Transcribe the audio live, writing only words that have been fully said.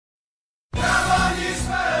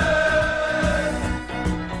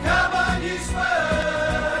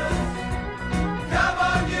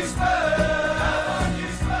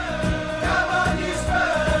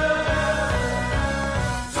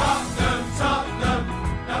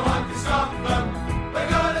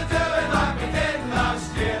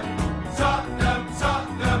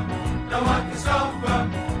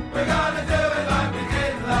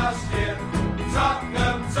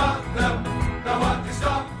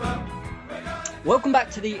Welcome back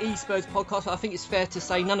to the e-Spurs podcast. I think it's fair to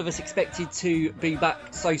say none of us expected to be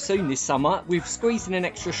back so soon this summer. We've squeezed in an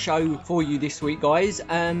extra show for you this week, guys,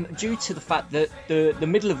 due to the fact that the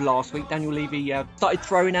middle of last week, Daniel Levy started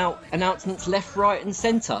throwing out announcements left, right and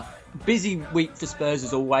centre. Busy week for Spurs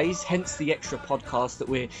as always, hence the extra podcast that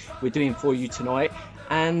we're doing for you tonight.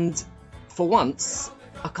 And for once,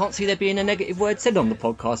 I can't see there being a negative word said on the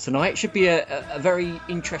podcast tonight. It should be a very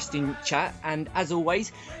interesting chat. And as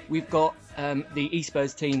always, we've got the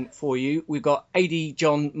e-Spurs team for you. We've got AD,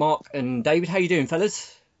 John, Mark and David. How you doing,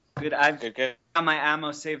 fellas? Good. I've got my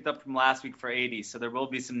ammo saved up from last week for 80, so there will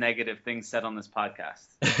be some negative things said on this podcast.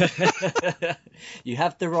 You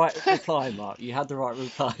have the right reply, Mark. You had the right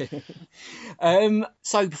reply.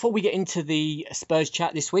 So before we get into the Spurs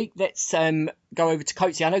chat this week, let's go over to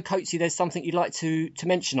Coatsy. I know, Coatsy, there's something you'd like to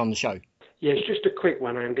mention on the show. Yeah, it's just a quick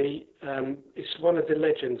one, Andy. It's one of the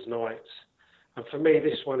Legends nights. And for me,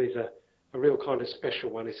 this one is a real kind of special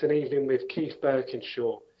one. It's an evening with Keith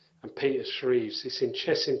Birkinshaw and Peter Shreves. It's in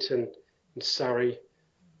Chessington in Surrey,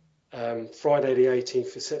 Friday the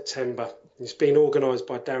 18th of September. It's been organised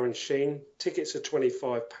by Darren Sheen. Tickets are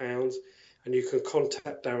 £25 and you can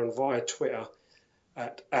contact Darren via Twitter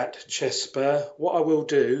at @ChessSpur. What I will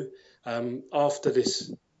do after this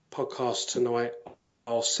podcast tonight,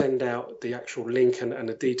 I'll send out the actual link and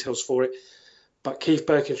the details for it. But Keith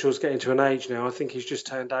Birkinshaw's getting to an age now, I think he's just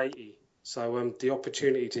turned 80. So the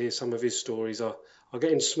opportunity to hear some of his stories are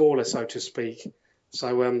getting smaller, so to speak.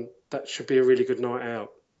 So that should be a really good night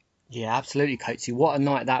out. Yeah, absolutely, Coatsy. What a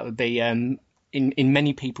night that would be. In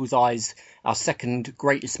many people's eyes, our second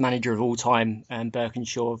greatest manager of all time,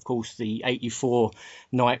 Birkinshaw, of course, the 84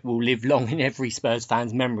 night will live long in every Spurs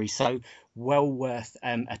fan's memory. So well worth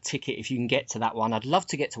a ticket if you can get to that one. I'd love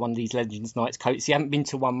to get to one of these Legends nights, Coatsy. I haven't been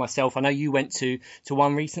to one myself. I know you went to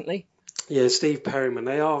one recently. Yeah, Steve Perryman.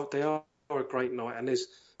 They are a great night, and there's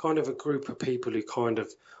kind of a group of people who kind of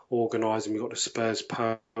organise them. You've got the Spurs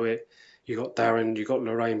poet, you've got Darren, you've got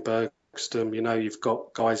Lorraine Bergstrom, you've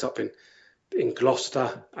got guys up in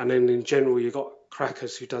Gloucester, and then in general you've got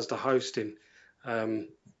Crackers who does the hosting.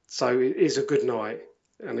 So it is a good night,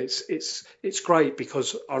 and it's great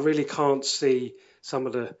because I really can't see some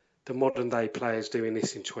of the modern day players doing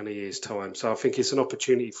this in 20 years' time. So I think it's an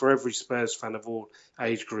opportunity for every Spurs fan of all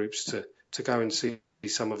age groups to go and see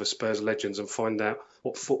some of the Spurs legends and find out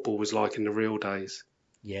what football was like in the real days.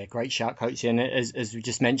 Yeah, great shout, Coach. And as we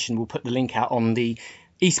just mentioned, we'll put the link out on the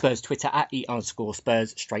e-Spurs Twitter at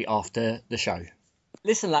 @e_Spurs straight after the show.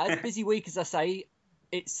 Listen, lads, busy week, as I say.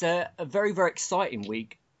 It's a very, very exciting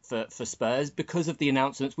week for Spurs because of the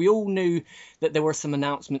announcements. We all knew that there were some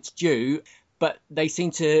announcements due, but they seem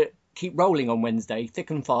to keep rolling on Wednesday, thick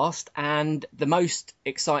and fast. And the most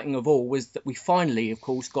exciting of all was that we finally, of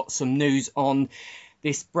course, got some news on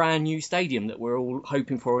this brand new stadium that we're all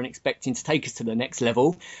hoping for and expecting to take us to the next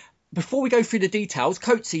level. Before we go through the details,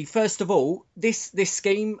 Coatsy, first of all, this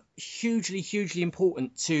scheme, hugely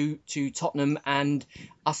important to Tottenham and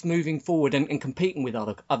us moving forward and competing with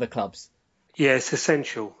other clubs. Yeah, it's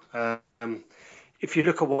essential. If you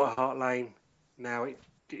look at White Hart Lane now,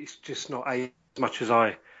 it's just not as much as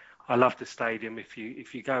I love the stadium. If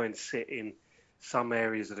you go and sit in some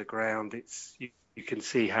areas of the ground, you can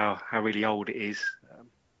see how really old it is,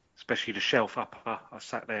 especially the shelf upper. I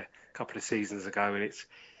sat there a couple of seasons ago, and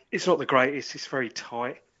it's not the greatest. It's very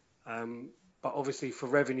tight, but obviously for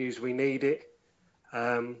revenues we need it.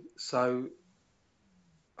 So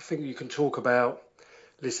I think you can talk about.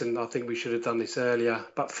 Listen, I think we should have done this earlier,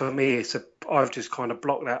 but for me, I've just kind of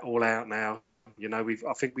blocked that all out now.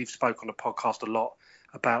 I think we've spoken on the podcast a lot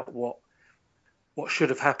about what should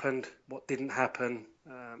have happened, what didn't happen.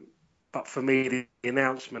 But for me, the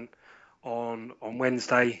announcement on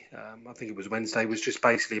Wednesday, I think it was Wednesday, was just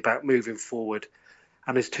basically about moving forward.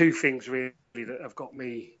 And there's two things really that have got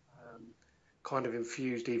me kind of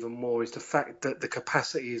infused even more, is the fact that the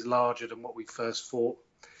capacity is larger than what we first thought.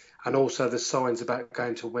 And also the signs about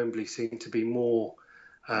going to Wembley seem to be more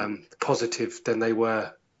positive than they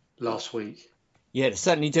were last week. Yeah, they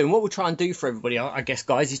certainly do. And what we'll try and do for everybody, I guess,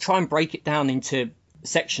 guys, is try and break it down into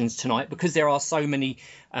sections tonight, because there are so many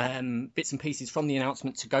bits and pieces from the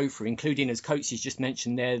announcement to go through, including, as Coach has just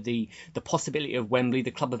mentioned there, the possibility of Wembley. The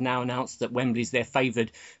club have now announced that Wembley is their favoured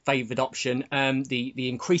option. The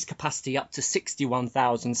increased capacity up to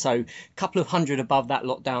 61,000, so a couple of hundred above that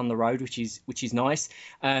lot down the road, which is nice.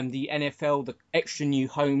 The NFL, the extra new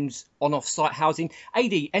homes on off-site housing.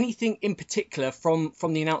 AD, anything in particular from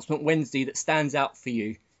the announcement Wednesday that stands out for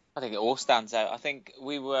you? I think it all stands out. I think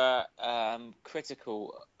we were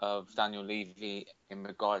critical of Daniel Levy in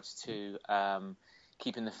regards to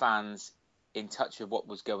keeping the fans in touch with what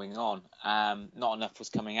was going on. Not enough was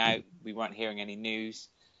coming out. We weren't hearing any news.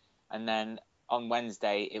 And then on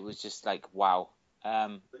Wednesday, it was just like, wow.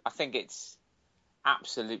 I think it's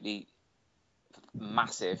absolutely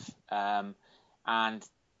massive. And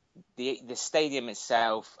the stadium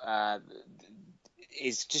itself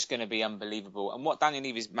is just going to be unbelievable. And what Daniel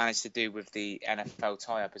Levy's managed to do with the NFL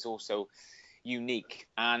tie-up is also unique,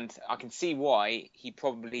 and I can see why he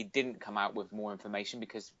probably didn't come out with more information,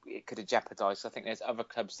 because it could have jeopardised. I think there's other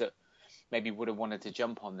clubs that maybe would have wanted to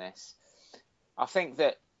jump on this. I think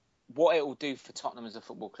that what it will do for Tottenham as a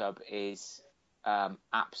football club is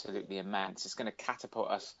absolutely immense. It's going to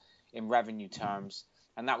catapult us in revenue terms,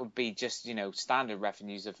 and that would be just, standard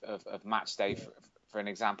revenues of match day, for an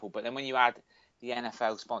example. But then when you add the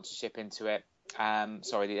NFL sponsorship into it, the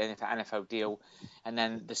NFL deal, and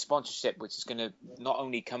then the sponsorship, which is going to not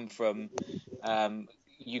only come from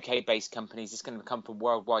UK-based companies, it's going to come from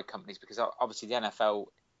worldwide companies, because obviously the NFL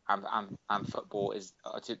and football is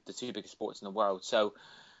the two biggest sports in the world. So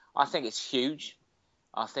I think it's huge.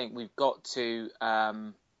 I think we've got to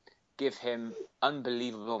give him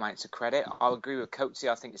unbelievable amounts of credit. I'll agree with Coatsy.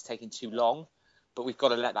 I think it's taking too long, but we've got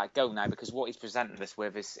to let that go now, because what he's presented us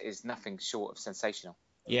with is nothing short of sensational.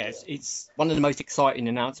 Yes, it's one of the most exciting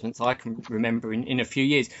announcements I can remember in a few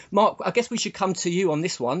years. Mark, I guess we should come to you on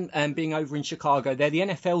this one, being over in Chicago there. The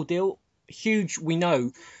NFL deal, huge, we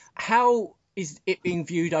know. How is it being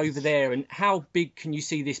viewed over there, and how big can you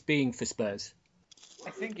see this being for Spurs?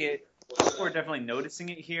 I think we're definitely noticing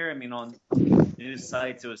it here. I mean, on news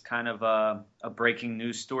sites, it was kind of a breaking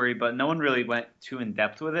news story, but no one really went too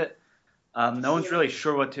in-depth with it. No one's really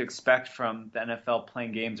sure what to expect from the NFL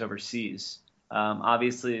playing games overseas.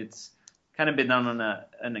 Obviously, it's kind of been done on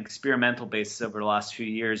an experimental basis over the last few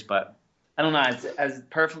years, but I don't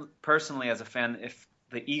know. Personally, as a fan, if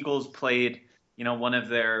the Eagles played, one of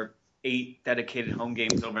their 8 dedicated home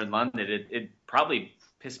games over in London, it'd probably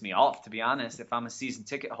piss me off, to be honest, if I'm a season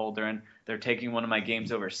ticket holder and they're taking one of my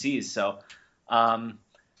games overseas. So I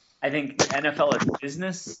think the NFL as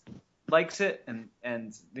business likes it,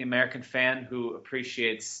 and the American fan who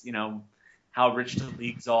appreciates, how rich the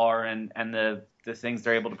leagues are and the things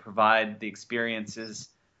they're able to provide, the experiences.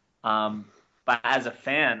 But as a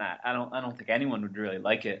fan, I don't think anyone would really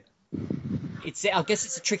like it. I guess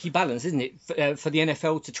it's a tricky balance, isn't it, for the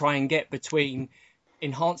NFL to try and get between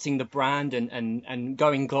enhancing the brand and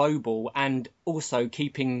going global, and also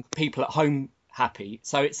keeping people at home happy.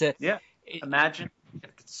 So imagine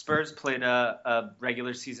if the Spurs played a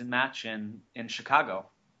regular season match in Chicago.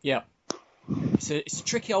 Yeah. It's a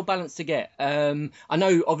tricky old balance to get. I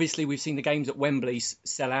know, obviously, we've seen the games at Wembley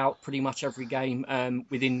sell out pretty much every game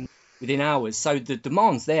within hours. So the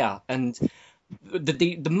demand's there. And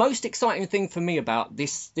the most exciting thing for me about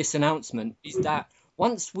this announcement is that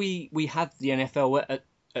once we have the NFL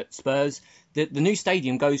at Spurs, the new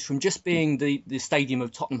stadium goes from just being the stadium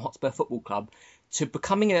of Tottenham Hotspur Football Club to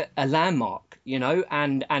becoming a landmark,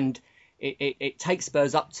 and it takes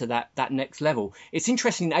Spurs up to that next level. It's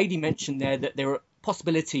interesting, AD mentioned there that there are a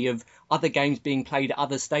possibility of other games being played at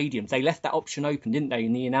other stadiums. They left that option open, didn't they,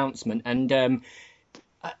 in the announcement? And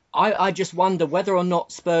I just wonder whether or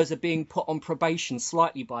not Spurs are being put on probation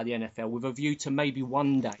slightly by the NFL with a view to maybe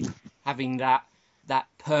one day having that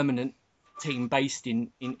permanent team based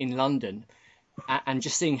in London, and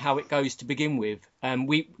just seeing how it goes to begin with.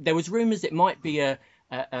 There was rumours it might be a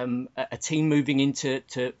team moving into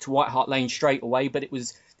White Hart Lane straight away, but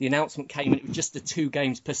the announcement came and it was just the 2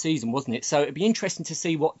 games per season, wasn't it? So it'd be interesting to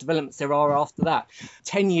see what developments there are after that.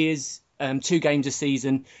 10 years, 2 games a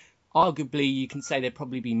season. Arguably, you can say there'd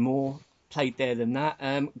probably be more played there than that.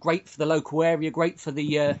 Great for the local area, great for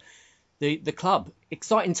the club.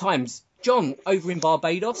 Exciting times. John, over in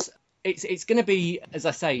Barbados, it's going to be, as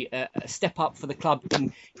I say, a step up for the club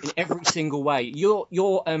in every single way. You're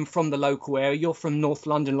from the local area. You're from North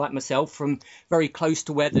London, like myself, from very close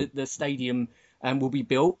to where the stadium will be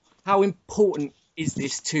built. How important is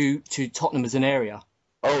this to Tottenham as an area?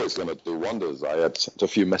 Oh, it's going to do wonders. I had sent a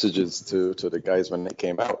few messages to the guys when it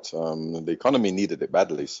came out. The economy needed it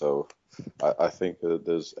badly, so I think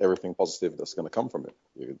there's everything positive that's going to come from it.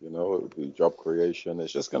 The job creation.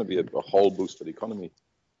 It's just going to be a whole boost for the economy.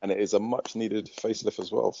 And it is a much-needed facelift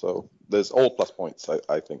as well. So there's all plus points,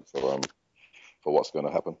 I think, for what's going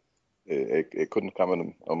to happen. It couldn't come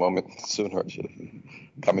in a moment sooner. It should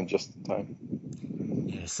have come in just in time.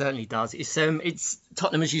 Yeah, it certainly does. It's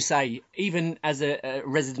Tottenham, as you say. Even as a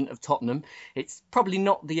resident of Tottenham, it's probably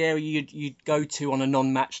not the area you'd go to on a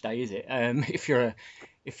non-match day, is it?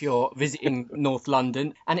 If you're visiting North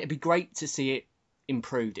London, and it'd be great to see it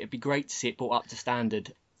improved. It'd be great to see it brought up to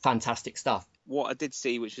standard. Fantastic stuff. what I did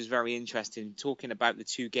see, which was very interesting, talking about the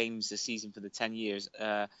 2 games this season for the 10 years,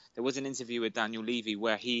 there was an interview with Daniel Levy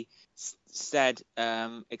where he said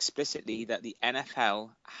explicitly that the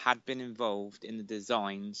NFL had been involved in the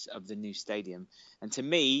designs of the new stadium. And to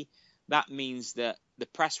me, that means that the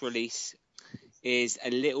press release is a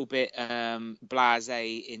little bit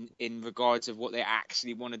blasé in regards of what they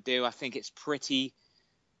actually want to do. I think it's pretty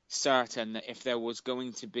certain that if there was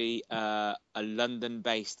going to be a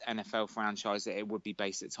London-based NFL franchise, that it would be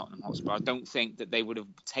based at Tottenham Hotspur. I don't think that they would have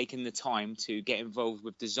taken the time to get involved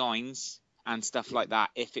with designs and stuff like that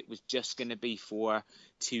if it was just going to be for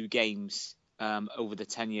 2 games over the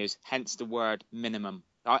 10 years, hence the word minimum.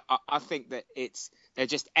 I think that they're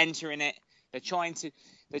just entering it. They're trying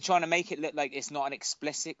to make it look like it's not an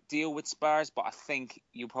explicit deal with Spurs, but I think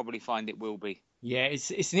you'll probably find it will be. Yeah,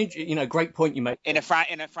 it's an great point you make. In a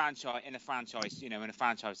franchise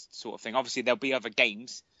sort of thing. Obviously, there'll be other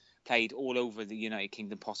games played all over the United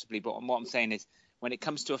Kingdom, possibly. But what I'm saying is, when it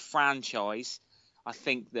comes to a franchise, I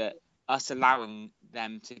think that us allowing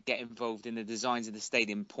them to get involved in the designs of the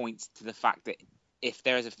stadium points to the fact that if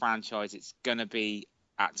there is a franchise, it's going to be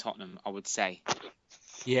at Tottenham, I would say.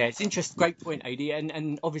 Yeah, it's interesting. Great point, AD.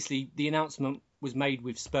 And obviously the announcement was made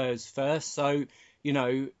with Spurs first. So,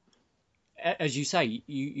 as you say,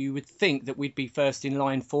 you would think that we'd be first in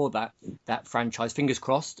line for that franchise. Fingers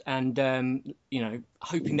crossed. And,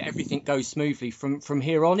 hoping that everything goes smoothly from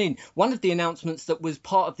here on in. One of the announcements that was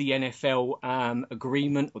part of the NFL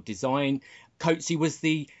agreement or design, Coatsy, was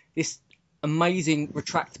this amazing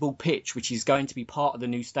retractable pitch, which is going to be part of the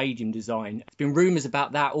new stadium design. There's been rumours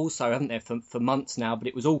about that also, haven't there, for months now, but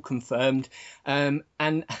it was all confirmed. And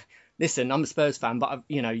listen, I'm a Spurs fan, but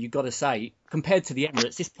you've got to say, compared to the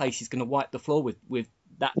Emirates, this place is going to wipe the floor with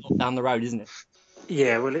that down the road, isn't it?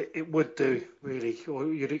 Yeah, well, it would do, really, or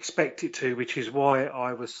you'd expect it to, which is why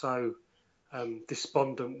I was so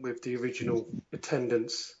despondent with the original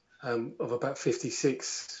attendance of about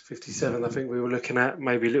 56, 57, I think we were looking at,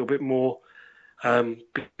 maybe a little bit more.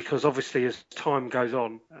 Because obviously as time goes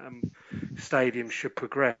on, stadiums should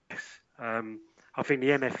progress. I think the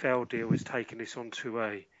NFL deal has taken this onto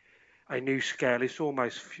a new scale.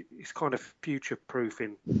 It's kind of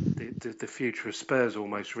future-proofing the future of Spurs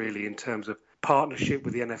almost, really, in terms of partnership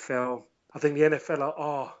with the NFL. I think the NFL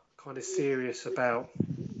are kind of serious about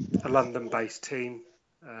a London-based team.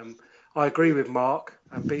 I agree with Mark.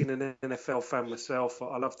 And being an NFL fan myself,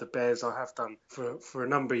 I love the Bears. I have done for a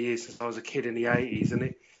number of years since I was a kid in the 80s. And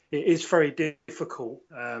it is very difficult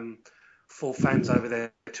for fans over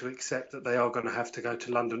there to accept that they are going to have to go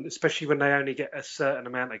to London, especially when they only get a certain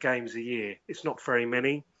amount of games a year. It's not very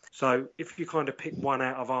many. So if you kind of pick one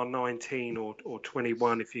out of our 19 or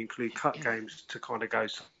 21, if you include cut games, to kind of go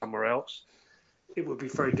somewhere else, it would be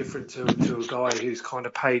very different to a guy who's kind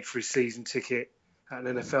of paid for his season ticket at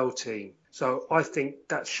an NFL team. So I think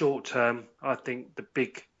that's short term. I think the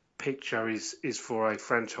big picture is for a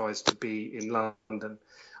franchise to be in London.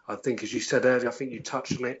 I think, as you said earlier, I think you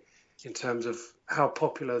touched on it in terms of how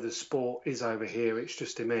popular the sport is over here. It's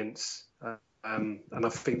just immense. And I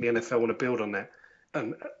think the NFL want to build on that.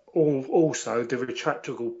 And also the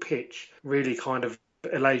retractable pitch really kind of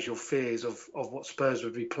allays your fears of what Spurs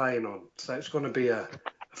would be playing on. So it's going to be a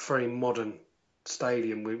very modern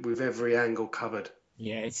stadium with every angle covered.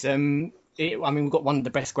 Yeah, it's we've got one of the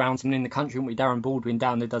best groundsmen in the country, haven't we? Darren Baldwin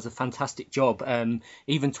down there does a fantastic job.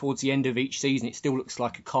 Even towards the end of each season, it still looks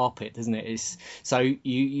like a carpet, doesn't it? So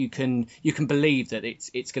you can believe that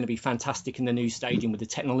it's going to be fantastic in the new stadium with the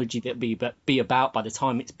technology that'll be about by the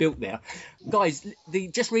time it's built there. Guys,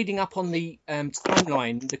 just reading up on the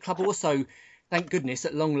timeline, the club also, thank goodness,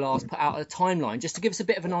 at long last put out a timeline just to give us a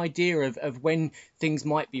bit of an idea of when things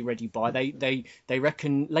might be ready by. They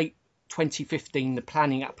reckon late 2015 the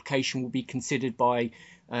planning application will be considered by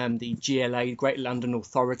the GLA, Greater London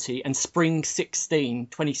Authority, and spring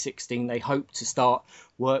 2016 they hope to start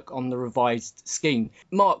work on the revised scheme.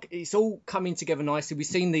 Mark, it's all coming together nicely. We've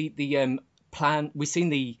seen the plan, we've seen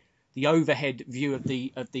the overhead view of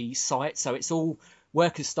the site, so it's all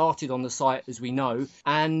work has started on the site, as we know,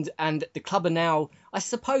 and the club are now, I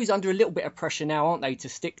suppose, under a little bit of pressure now, aren't they, to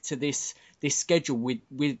stick to this schedule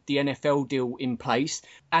with the NFL deal in place,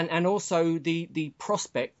 and also the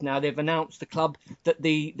prospect. Now they've announced, the club, that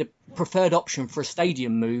the preferred option for a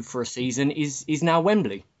stadium move for a season is now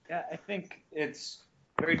Wembley. Yeah, I think it's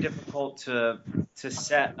very difficult to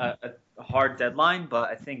set a hard deadline, but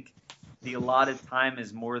I think the allotted time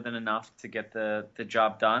is more than enough to get the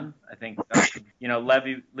job done. I think,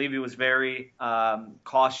 Levy was very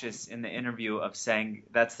cautious in the interview of saying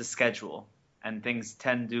that's the schedule, and things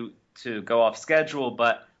tend to go off schedule,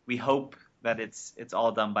 but we hope that it's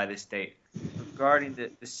all done by this date. regarding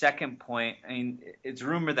the second point, I mean, it's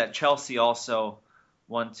rumored that Chelsea also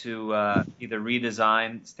want to either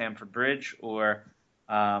redesign Stamford Bridge or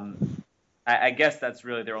I guess that's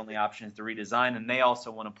really their only option is to redesign, and they also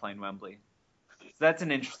want to play in Wembley. So that's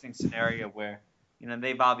an interesting scenario where,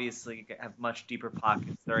 they've obviously have much deeper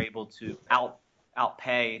pockets. They're able to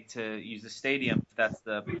outpay to use the stadium if that's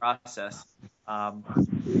the process.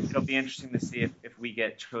 It'll be interesting to see if we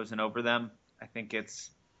get chosen over them. I think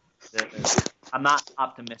I'm not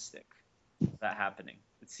optimistic of that happening.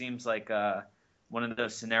 It seems like one of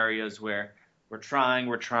those scenarios where we're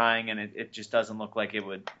trying, and it just doesn't look like it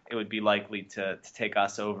would be likely to take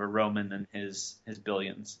us over Roman and his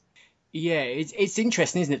billions. Yeah, it's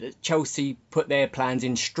interesting, isn't it, that Chelsea put their plans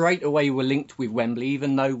in straight away were linked with Wembley,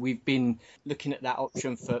 even though we've been looking at that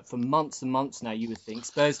option for months and months now, you would think.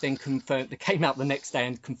 Spurs then confirmed, they came out the next day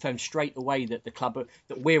and confirmed straight away that the club,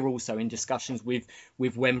 that we're also in discussions with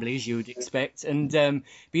Wembley, as you would expect. And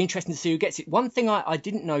be interesting to see who gets it. One thing I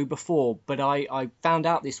didn't know before, but I found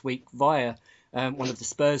out this week via one of the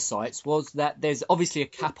Spurs sites, was that there's obviously a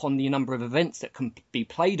cap on the number of events that can be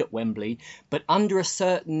played at Wembley, but under a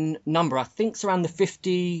certain number, I think it's around the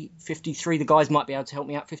 50, 53, the guys might be able to help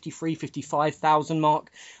me out, 53, 55,000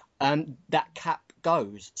 mark, that cap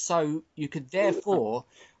goes. So you could therefore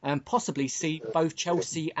possibly see both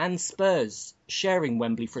Chelsea and Spurs sharing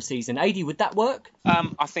Wembley for a season. Adi, would that work?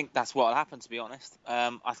 I think that's what will happen, to be honest.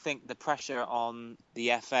 I think the pressure on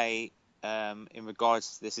the FA in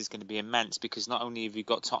regards to this is going to be immense, because not only have you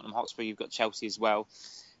got Tottenham Hotspur, you've got Chelsea as well.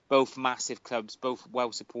 Both massive clubs, both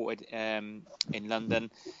well supported in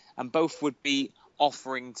London, and both would be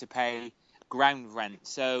offering to pay ground rent.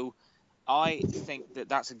 So I think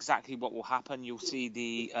that's exactly what will happen. You'll see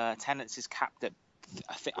the attendance is capped at,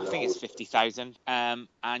 I think it's 50,000, and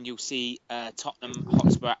you'll see Tottenham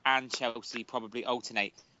Hotspur and Chelsea probably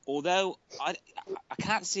alternate. Although I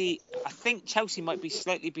can't see, I think Chelsea might be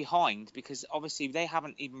slightly behind, because obviously they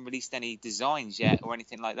haven't even released any designs yet or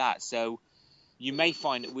anything like that. So you may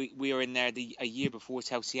find that we are in there a year before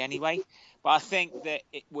Chelsea anyway. But I think that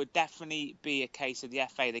it would definitely be a case of the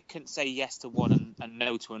FA. They couldn't say yes to one and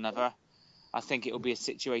no to another. I think it will be a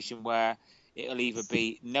situation where it'll either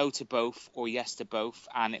be no to both or yes to both,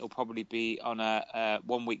 and it'll probably be on a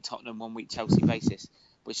 1 week Tottenham, 1 week Chelsea basis,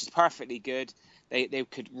 which is perfectly good. They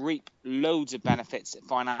could reap loads of benefits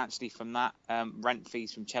financially from that. Rent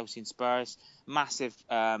fees from Chelsea and Spurs, massive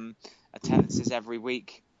attendances every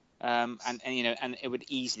week, and it would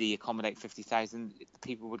easily accommodate 50,000.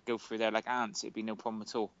 People would go through there like ants. It'd be no problem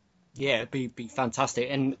at all. Yeah, it'd be fantastic.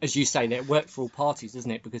 And as you say, it worked for all parties,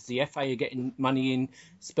 doesn't it? Because the FA are getting money in,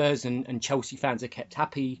 Spurs and Chelsea fans are kept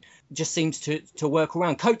happy. It just seems to work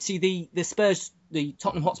around. Coatsy, the Spurs, the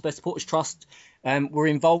Tottenham Hotspur Supporters Trust, were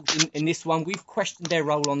involved in this one. We've questioned their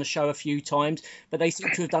role on the show a few times, but they seem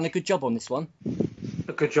to have done a good job on this one.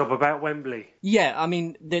 A good job about Wembley. Yeah, I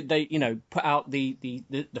mean, they put out the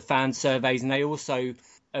fan surveys, and they also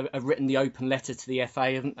have written the open letter to the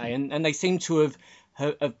FA, haven't they? And they seem to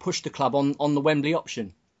have pushed the club on the Wembley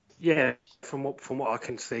option. Yeah, from what I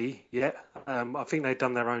can see, yeah. I think they'd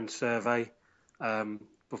done their own survey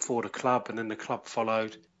before the club, and then the club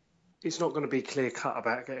followed. It's not going to be clear cut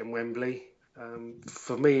about getting Wembley.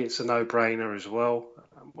 For me, it's a no-brainer as well.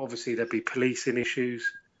 Obviously, there'll be policing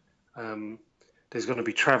issues. There's going to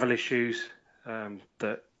be travel issues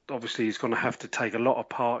that obviously is going to have to take a lot of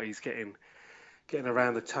parties getting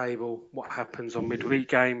around the table. What happens on midweek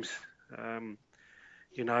games?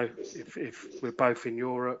 If we're both in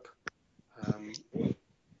Europe,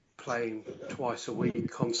 playing twice a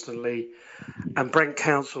week constantly, and Brent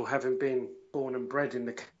Council, having been born and bred in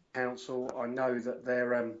the council, I know that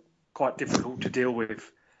they're quite difficult to deal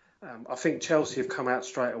with. I think Chelsea have come out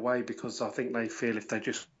straight away because I think they feel if they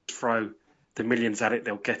just throw the millions at it,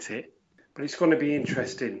 they'll get it. But it's going to be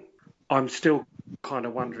interesting. I'm still kind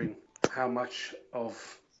of wondering how much of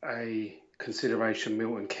a consideration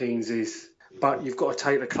Milton Keynes is. But you've got to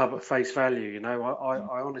take the club at face value.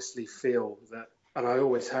 I honestly feel that, and I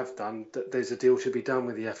always have done, that there's a deal to be done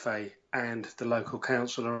with the FA and the local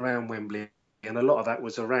council around Wembley. And a lot of that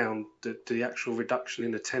was around the actual reduction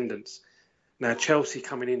in attendance. Now, Chelsea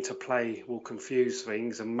coming into play will confuse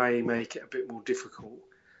things and may make it a bit more difficult.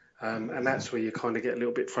 And that's where you kind of get a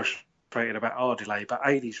little bit frustrated about our delay. But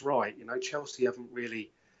Adie's right. Chelsea haven't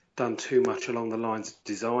really done too much along the lines of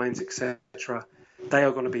designs, etc. They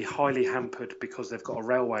are going to be highly hampered because they've got a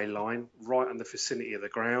railway line right on the vicinity of the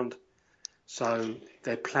ground. So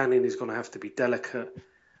their planning is going to have to be delicate.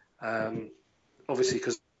 Obviously,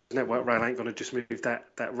 because Network Rail ain't going to just move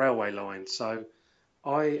that railway line. So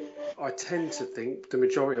I tend to think, the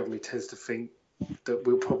majority of me tends to think, that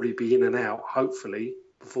we'll probably be in and out, hopefully,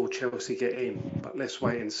 before Chelsea get in. But let's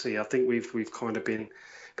wait and see. I think we've kind of been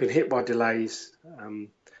hit by delays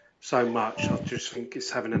so much. I just think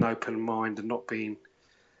it's having an open mind and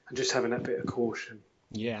just having that bit of caution.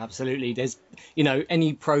 Yeah, absolutely. There's,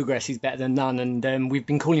 any progress is better than none, and we've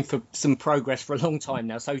been calling for some progress for a long time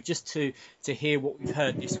now. So just to hear what we've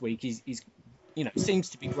heard this week is seems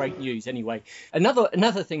to be great news anyway.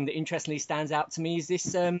 Another thing that interestingly stands out to me is this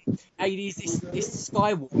this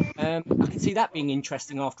skywall. I can see that being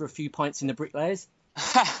interesting after a few pints in the bricklayers.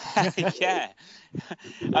 Yeah,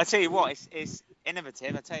 I tell you what, it's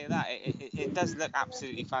innovative. I tell you that it does look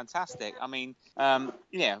absolutely fantastic. I mean,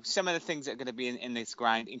 some of the things that are going to be in this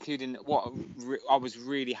ground, including what I was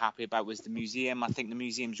really happy about was the museum. I think the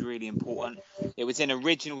museum's really important. It was in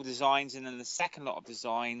original designs, and then the second lot of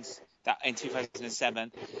designs that in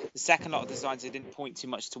 2007, the second lot of designs, they didn't point too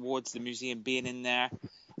much towards the museum being in there.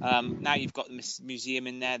 Now you've got the museum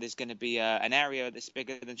in there. There's going to be an area that's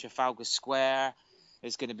bigger than Trafalgar Square.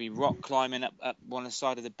 There's going to be rock climbing up one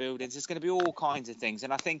side of the buildings. There's going to be all kinds of things.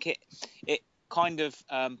 And I think it kind of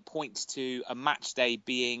points to a match day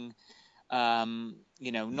being,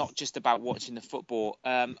 not just about watching the football.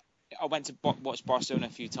 I went to watch Barcelona a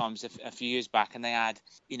few times a few years back, and they had,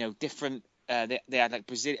 different. They had like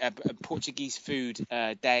Portuguese food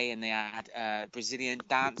day, and they had Brazilian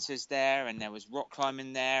dancers there, and there was rock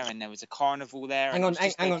climbing there, and there was a carnival there. Hang on,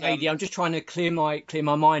 AD. I'm just trying to clear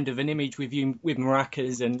my mind of an image with you with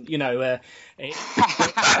maracas and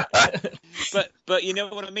But you know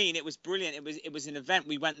what I mean. It was brilliant. It was an event.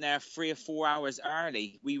 We went there 3 or 4 hours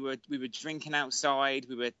early. We were drinking outside.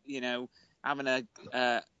 We were having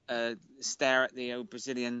a stare at the old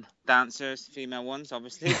Brazilian dancers, female ones,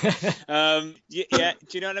 obviously. Yeah,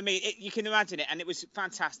 do you know what I mean? You can imagine it, and it was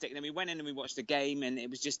fantastic. And then we went in and we watched the game, and it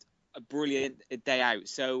was just a brilliant day out.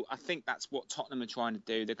 So I think that's what Tottenham are trying to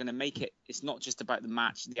do. They're going to make it. It's not just about the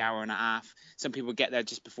match, the hour and a half. Some people get there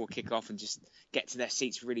just before kick-off and just get to their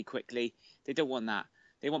seats really quickly. They don't want that.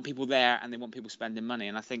 They want people there, and they want people spending money,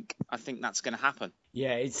 and I think that's going to happen.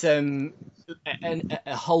 Yeah, it's a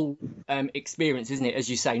whole experience, isn't it? As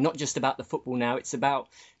you say, not just about the football now. It's about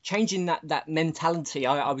changing that mentality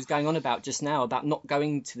I was going on about just now, about not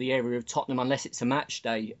going to the area of Tottenham unless it's a match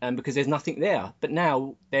day, because there's nothing there. But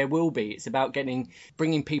now there will be. It's about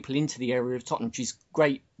bringing people into the area of Tottenham, which is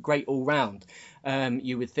great all round.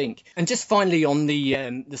 You would think. And just finally on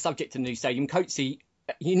the subject of the new stadium, Coatsy.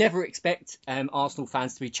 You never expect Arsenal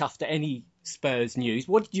fans to be chuffed at any Spurs news.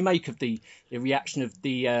 What did you make of the reaction of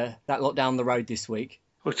that lot down the road this week?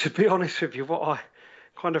 Well, to be honest with you,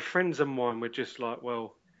 friends of mine were just like,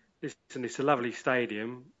 well, listen, it's a lovely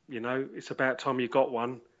stadium, it's about time you got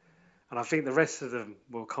one. And I think the rest of them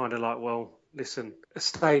were kind of like, well, listen, a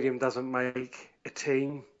stadium doesn't make a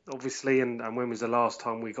team, obviously, and when was the last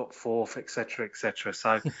time we got fourth, etc., etc.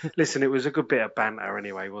 So, listen, it was a good bit of banter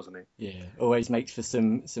anyway, wasn't it? Yeah, always makes for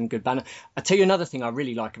some good banter. I'll tell you another thing I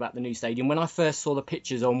really like about the new stadium. When I first saw the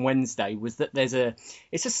pictures on Wednesday, was that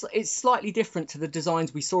it's slightly different to the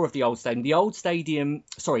designs we saw of the old stadium. The old stadium,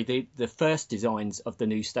 the first designs of the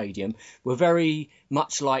new stadium were very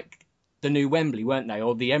much like the new Wembley, weren't they?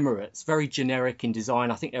 Or the Emirates, very generic in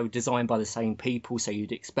design. I think they were designed by the same people, so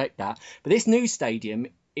you'd expect that. But this new stadium,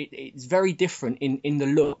 it's very different in the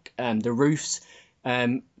look. The roof's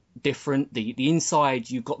different. The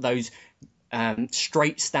inside, you've got those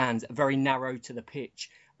straight stands, very narrow to the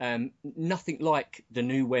pitch. Nothing like the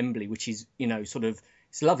new Wembley, which is, it's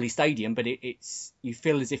a lovely stadium, but it's you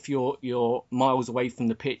feel as if you're miles away from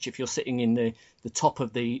the pitch if you're sitting in the top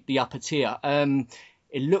of the upper tier.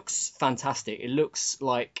 It looks fantastic. It looks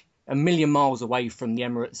like a million miles away from the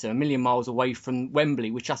Emirates, a million miles away from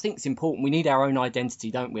Wembley, which I think is important. We need our own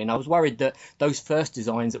identity, don't we? And I was worried that those first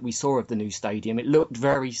designs that we saw of the new stadium, it looked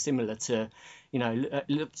very similar to, it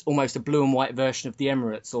looked almost a blue and white version of the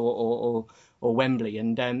Emirates or Wembley.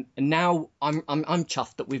 And now I'm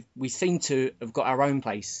chuffed that we seem to have got our own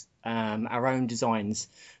place, our own designs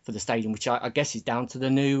for the stadium, which I guess is down to the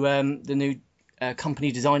new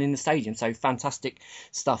company designing the stadium. So fantastic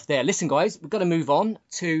stuff there. Listen, guys, we've got to move on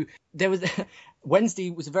to Wednesday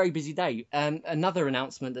was a very busy day. Another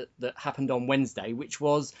announcement that happened on Wednesday, which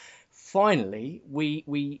was finally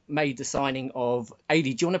we made the signing of AD. Do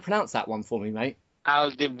you want to pronounce that one for me, mate?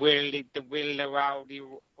 Aldi Willy, the Willy Rowdy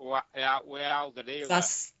Real Gadira.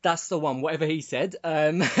 That's the one. Whatever he said.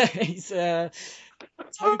 He's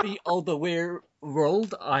Toby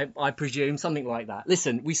Alderweireld, I presume, something like that.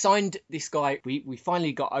 Listen, we signed this guy. We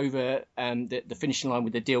finally got over the finishing line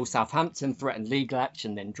with the deal. Southampton threatened legal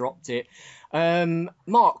action, then dropped it.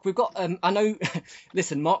 Mark, we've got. I know.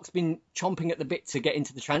 Listen, Mark's been chomping at the bit to get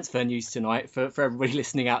into the transfer news tonight for everybody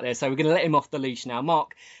listening out there. So we're going to let him off the leash now.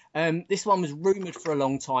 Mark, this one was rumoured for a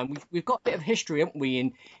long time. We've got a bit of history, haven't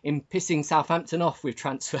we, in pissing Southampton off with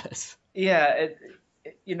transfers. Yeah,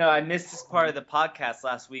 I missed this part of the podcast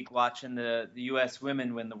last week watching the U.S.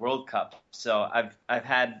 women win the World Cup. So I've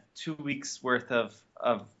had 2 weeks worth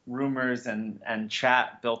of rumors and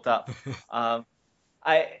chat built up.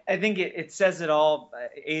 I think it says it all.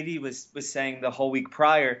 AD was saying the whole week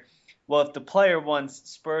prior, well, if the player wants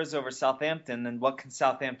Spurs over Southampton, then what can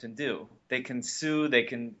Southampton do? They can sue, they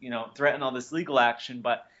can threaten all this legal action,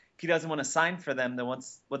 but if he doesn't want to sign for them, then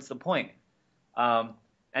what's the point?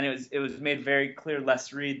 And it was made very clear.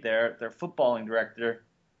 Les Reed, their footballing director,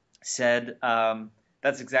 said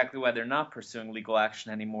that's exactly why they're not pursuing legal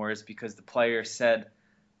action anymore, is because the player said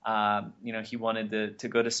he wanted to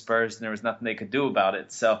go to Spurs and there was nothing they could do about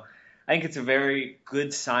it. So I think it's a very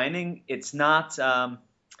good signing. It's not, I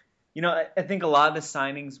think a lot of the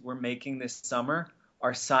signings we're making this summer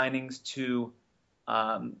are signings to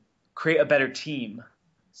create a better team.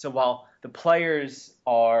 So while the players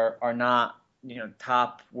are not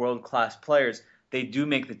top world-class players, they do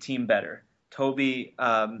make the team better. Toby,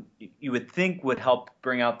 you would think, would help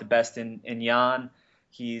bring out the best in Jan.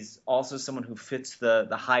 He's also someone who fits the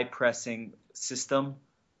high-pressing system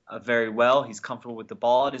very well. He's comfortable with the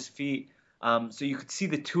ball at his feet. So you could see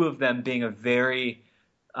the two of them being a very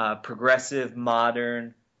progressive,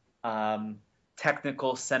 modern,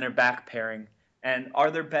 technical center-back pairing. And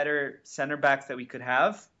are there better center-backs that we could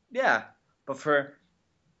have? Yeah, but for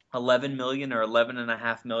 11 million or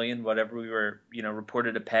 11.5 million, whatever we were,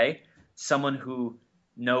 reported to pay, someone who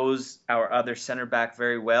knows our other center back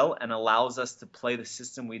very well and allows us to play the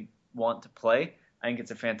system we want to play, I think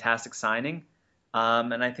it's a fantastic signing.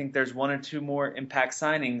 And I think there's one or two more impact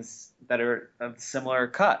signings that are of similar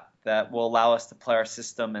cut that will allow us to play our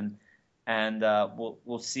system, and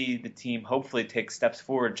we'll see the team hopefully take steps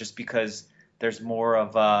forward just because there's more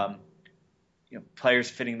of players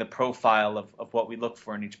fitting the profile of what we look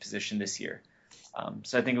for in each position this year.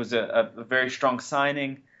 So I think it was a very strong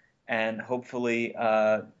signing, and hopefully,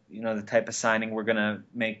 the type of signing we're going to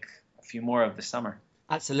make a few more of this summer.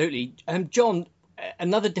 Absolutely. John,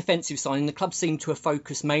 another defensive signing. The club seemed to have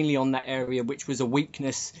focused mainly on that area, which was a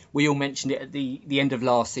weakness. We all mentioned it at the end of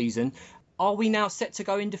last season. Are we now set to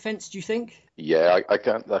go in defence, do you think? Yeah, I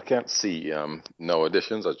can't see no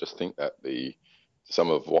additions. I just think that some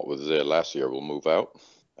of what was there last year will move out.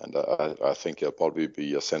 And I think it'll probably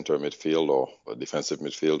be a centre midfield or a defensive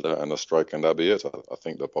midfielder and a striker, and that'll be it. I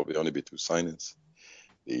think there'll probably only be two signings.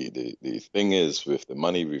 The thing is, with the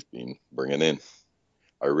money we've been bringing in,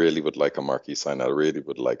 I really would like a marquee sign. I really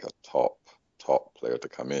would like a top player to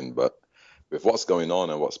come in. But with what's going on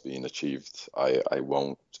and what's being achieved, I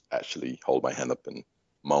won't actually hold my hand up and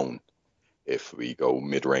moan if we go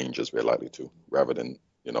mid-range as we're likely to, rather than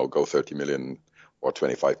go 30 million or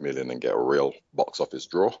 25 million and get a real box office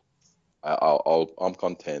draw. I'm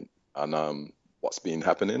content, and what's been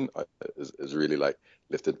happening is really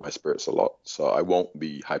lifted my spirits a lot. So I won't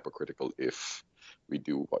be hypercritical if we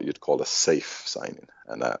do what you'd call a safe signing,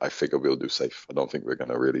 and I figure we'll do safe. I don't think we're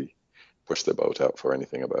going to really push the boat out for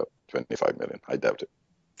anything about 25 million. I doubt it.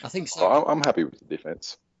 I think so. So I'm happy with the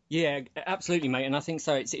defence. Yeah, absolutely, mate. And I think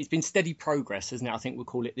so. It's been steady progress, isn't it? I think we'll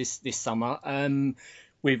call it this summer.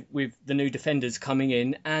 With the new defenders coming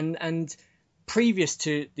in, and previous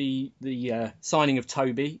to the signing of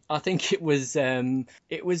Toby, I think it was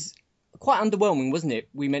quite underwhelming, wasn't it?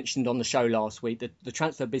 We mentioned on the show last week the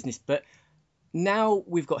transfer business, but now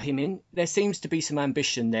we've got him in. There seems to be some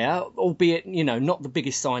ambition there, albeit not the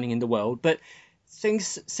biggest signing in the world, but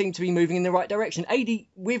things seem to be moving in the right direction. AD,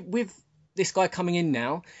 with this guy coming in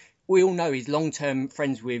now, we all know he's long-term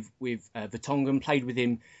friends with Vertonghen, played with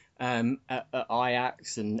him at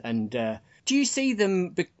Ajax, and do you see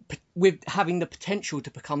them with having the potential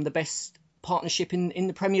to become the best partnership in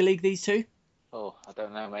the Premier League, these two? Oh, I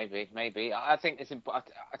don't know. Maybe. I think it's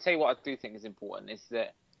important. I tell you what, I do think is important is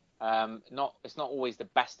that it's not always the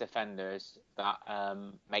best defenders that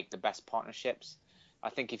make the best partnerships.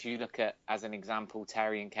 I think if you look at, as an example,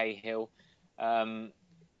 Terry and Cahill, I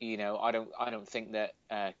don't think that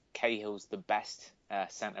Cahill's the best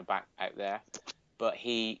centre back out there, but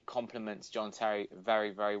he complements John Terry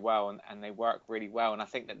very, very well, and they work really well. And I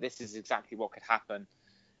think that this is exactly what could happen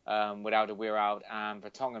with Alderweireld and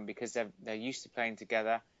Vertonghen, because they're used to playing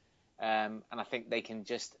together, and I think they can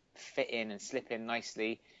just fit in and slip in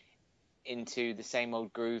nicely into the same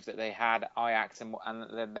old groove that they had at Ajax and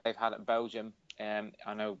that they've had at Belgium.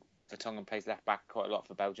 I know Vertonghen plays left back quite a lot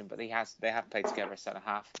for Belgium, but they have played together as centre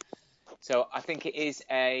half. So I think it is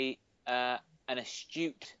an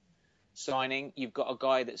astute signing. You've got a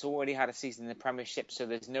guy that's already had a season in the Premiership, so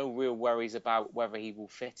there's no real worries about whether he will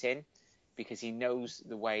fit in, because he knows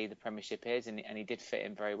the way the Premiership is, and he did fit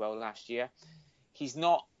in very well last year. He's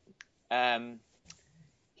not the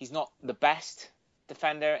best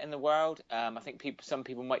defender in the world. I think some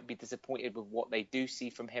people might be disappointed with what they do see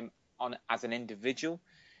from him as an individual,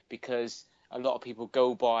 because a lot of people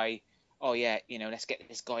go by, oh yeah, let's get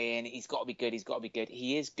this guy in. He's got to be good.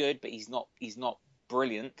 He is good, but he's not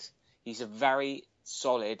brilliant. He's a very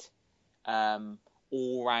solid,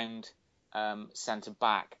 all-round centre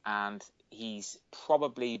back, and he's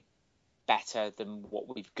probably better than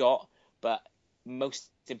what we've got. But most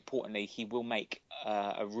importantly, he will make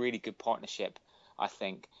a really good partnership, I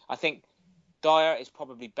think. I think Dyer is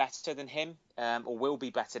probably better than him, or will be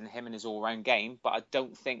better than him in his all-round game, but I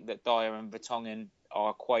don't think that Dyer and Vertonghen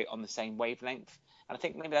are quite on the same wavelength. And I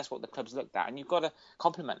think maybe that's what the club's looked at. And you've got to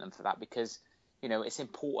compliment them for that, because, it's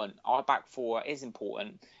important. Our back four is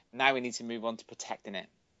important. Now we need to move on to protecting it.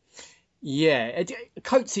 Yeah.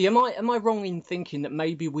 Coatsy, am I wrong in thinking that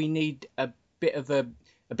maybe we need a bit of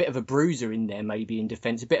a bruiser in there, maybe in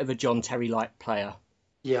defence, a bit of a John Terry-like player?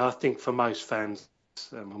 Yeah, I think for most fans,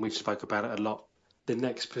 and we've spoke about it a lot, the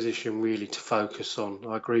next position really to focus on.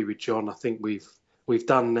 I agree with John. I think we've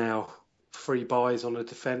done now 3 buys on the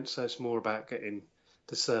defence, so it's more about getting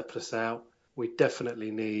the surplus out. We definitely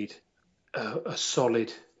need a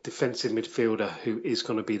solid defensive midfielder who is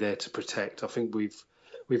going to be there to protect. I think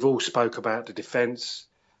we've all spoke about the defence.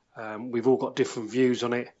 We've all got different views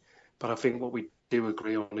on it, but I think what we do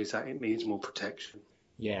agree on is that it needs more protection.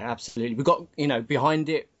 Yeah, absolutely. We've got, behind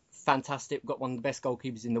it, fantastic. We've got one of the best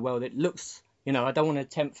goalkeepers in the world. It looks, I don't want to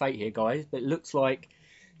tempt fate here, guys, but it looks like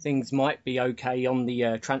things might be okay on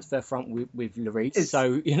the transfer front with Lloris.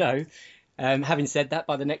 So, having said that,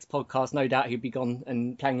 by the next podcast, no doubt he'll be gone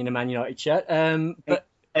and playing in a Man United shirt. But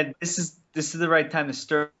this is the right time to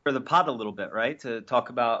stir the pot a little bit, right? To talk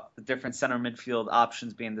about the different center midfield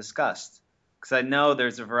options being discussed, because I know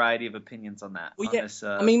there's a variety of opinions on that.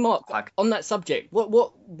 Mark, podcast. On that subject,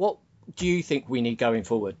 what do you think we need going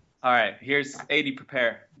forward? All right, here's AD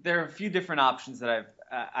prepare. There are a few different options that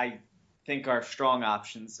I think are strong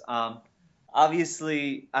options.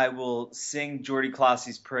 Obviously, I will sing Jordi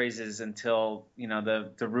Claesse's praises until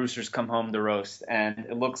the Roosters come home to roast, and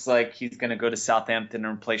it looks like he's going to go to Southampton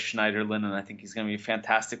and replace Schneiderlin, and I think he's going to be a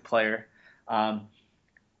fantastic player.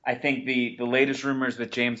 I think the latest rumors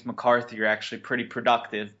with James McCarthy are actually pretty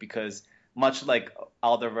productive, because much like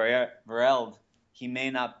Alderweireld, he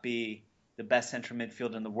may not be the best central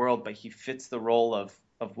midfielder in the world, but he fits the role of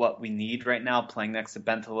what we need right now, playing next to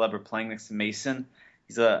Bentaleb or playing next to Mason.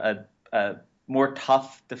 He's a more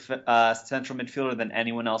tough central midfielder than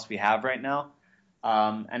anyone else we have right now.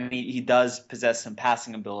 And he does possess some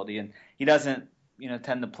passing ability, and he doesn't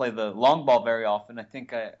tend to play the long ball very often. I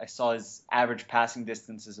think I saw his average passing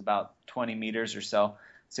distance is about 20 meters or so.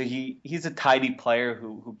 So he's a tidy player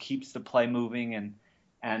who keeps the play moving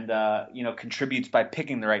and contributes by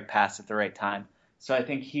picking the right pass at the right time. So I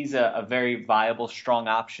think he's a very viable, strong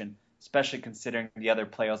option, especially considering the other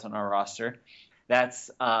players on our roster.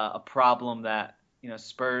 That's a problem that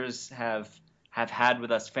Spurs have had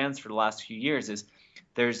with us fans for the last few years. Is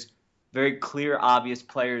there's very clear, obvious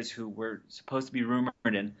players who were supposed to be rumored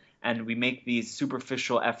in, and we make these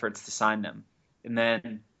superficial efforts to sign them, and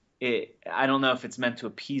then I don't know if it's meant to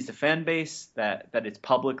appease the fan base that it's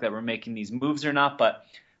public that we're making these moves or not. But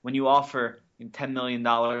when you offer $10 million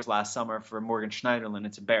last summer for Morgan Schneiderlin,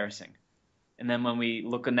 it's embarrassing. And then when we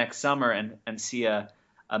look at next summer and see a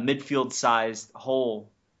midfield-sized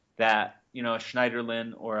hole that a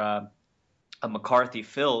Schneiderlin or a McCarthy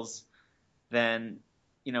fills, then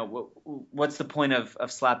what's the point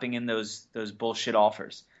of slapping in those bullshit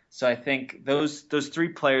offers? So I think those 3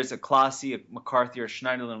 players, a Claesse, a McCarthy, or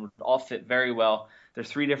Schneiderlin, would all fit very well. They're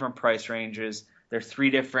 3 different price ranges. They're 3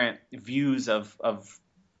 different views of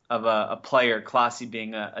a player. Claesse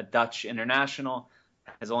being a Dutch international,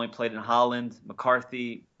 has only played in Holland.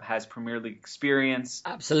 McCarthy has Premier League experience.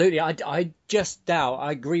 Absolutely. I just doubt.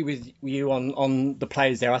 I agree with you on the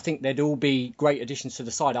players there. I think they'd all be great additions to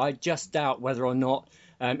the side. I just doubt whether or not,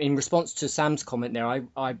 in response to Sam's comment there,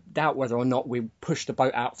 I doubt whether or not we push the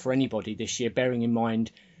boat out for anybody this year, bearing in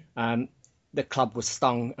mind the club was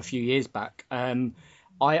stung a few years back.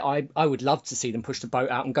 I would love to see them push the boat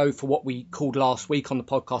out and go for what we called last week on the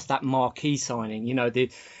podcast, that marquee signing. You know,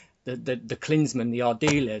 the Klinsmann, the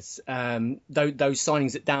Ardiles, those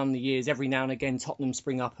signings that down the years, every now and again, Tottenham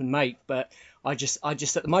spring up and make. But I just at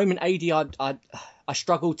the moment, I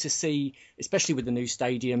struggle to see, especially with the new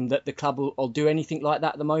stadium, that the club will do anything like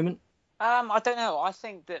that at the moment. I don't know. I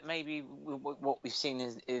think that maybe what we've seen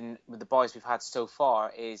with the buys we've had so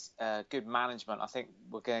far is good management. I think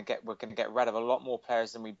we're going to get rid of a lot more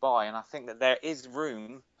players than we buy, and I think that there is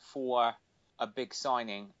room for a big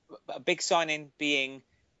signing. A big signing being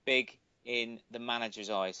big in the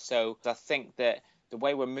manager's eyes. So I think that the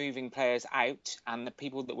way we're moving players out and the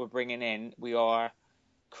people that we're bringing in, we are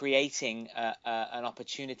creating an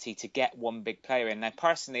opportunity to get one big player in. Now,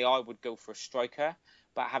 personally, I would go for a striker.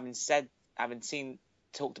 But having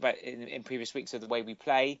talked about in previous weeks of the way we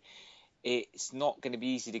play, it's not going to be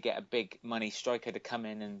easy to get a big money striker to come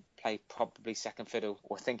in and play probably second fiddle,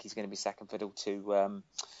 or think he's going to be second fiddle to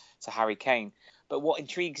Harry Kane. But what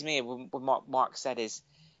intrigues me, what Mark said, is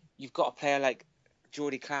you've got a player like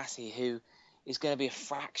Jordy Classy who is going to be a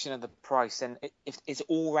fraction of the price and is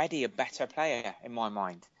already a better player in my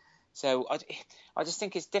mind. So I just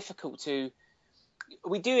think it's difficult to.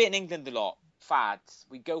 We do it in England a lot. Fads.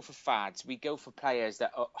 We go for fads. We go for players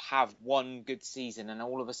that have one good season, and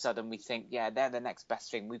all of a sudden we think, yeah, they're the next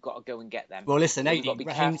best thing. We've got to go and get them. Well, listen,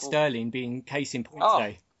 Raheem Sterling being case in point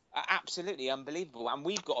today. Absolutely unbelievable. And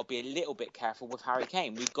we've got to be a little bit careful with Harry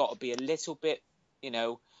Kane. We've got to be a little bit,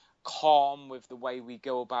 calm with the way we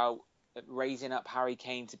go about raising up Harry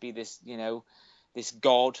Kane to be this, this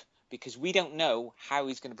god, because we don't know how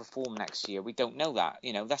he's going to perform next year. We don't know that.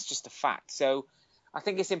 That's just a fact. So I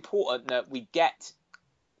think it's important that we get.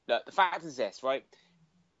 Look, the fact is this, right?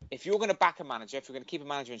 If you're going to back a manager, if you're going to keep a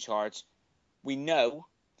manager in charge, we know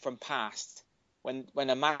from past when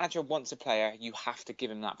a manager wants a player, you have to give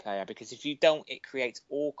him that player, because if you don't, it creates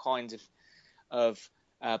all kinds of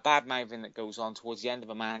bad mouthing that goes on towards the end of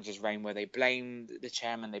a manager's reign, where they blame the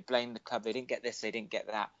chairman, they blame the club, they didn't get this, they didn't get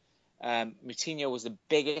that. Moutinho was the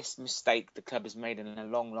biggest mistake the club has made in a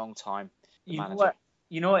long, long time. You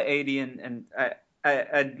know what, AD, and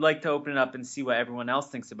I'd like to open it up and see what everyone else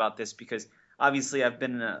thinks about this, because obviously I've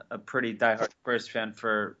been a pretty diehard Spurs fan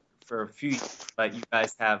for a few years, but you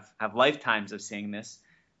guys have lifetimes of seeing this.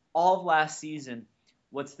 All of last season,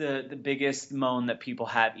 what's the biggest moan that people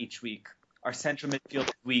had each week? Our central midfield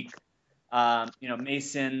is weak.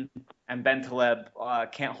 Mason and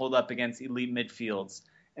Bentaleb can't hold up against elite midfields.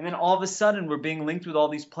 And then all of a sudden, we're being linked with all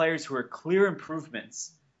these players who are clear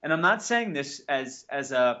improvements. And I'm not saying this as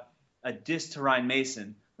a diss to Ryan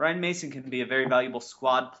Mason. Ryan Mason can be a very valuable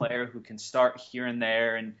squad player who can start here and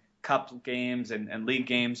there in cup games and league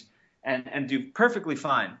games and do perfectly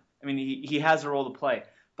fine. I mean, he has a role to play.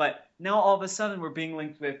 But now all of a sudden we're being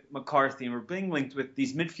linked with McCarthy, and we're being linked with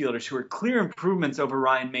these midfielders who are clear improvements over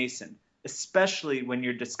Ryan Mason, especially when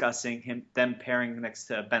you're discussing them pairing next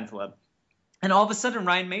to Bentaleb. And all of a sudden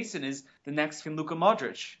Ryan Mason is the next Luka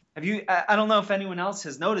Modric. I don't know if anyone else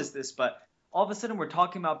has noticed this, but all of a sudden we're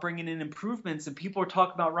talking about bringing in improvements, and people are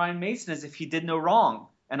talking about Ryan Mason as if he did no wrong.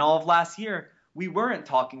 And all of last year, we weren't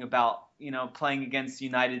talking about, playing against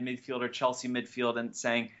United midfield or Chelsea midfield and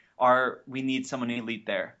saying, we need someone elite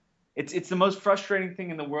there. It's the most frustrating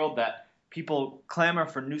thing in the world that people clamor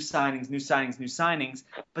for new signings,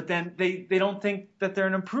 but then they don't think that they're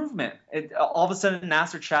an improvement. All of a sudden,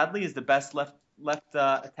 Nasser Chadli is the best left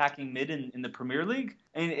attacking mid in the Premier League.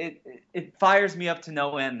 And it fires me up to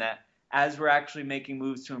no end that as we're actually making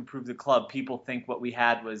moves to improve the club, people think what we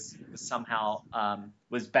had was somehow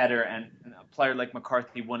was better, and a player like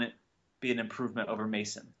McCarthy wouldn't be an improvement over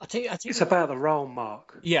Mason. I think it's about the role,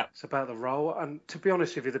 Mark. Yeah, it's about the role. And to be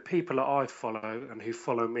honest with you, the people that I follow and who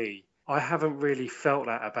follow me, I haven't really felt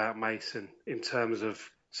that about Mason in terms of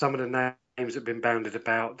some of the names that have been bounded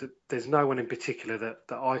about. There's no one in particular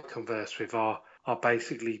that I converse with are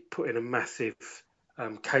basically putting a massive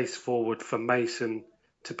case forward for Mason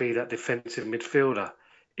to be that defensive midfielder.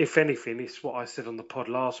 If anything, it's what I said on the pod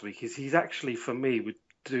last week, is he's actually, for me, would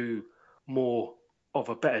do more of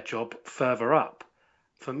a better job further up.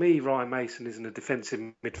 For me, Ryan Mason isn't a defensive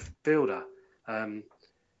midfielder.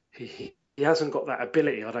 He hasn't got that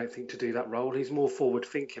ability, I don't think, to do that role. He's more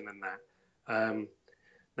forward-thinking than that.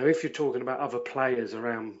 Now, if you're talking about other players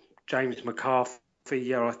around James McCarthy,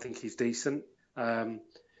 yeah, I think he's decent.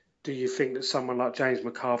 Do you think that someone like James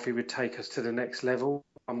McCarthy would take us to the next level?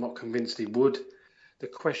 I'm not convinced he would. The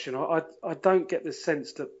question, I don't get the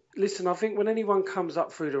sense that, listen, I think when anyone comes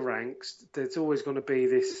up through the ranks, there's always going to be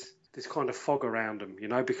this kind of fog around them,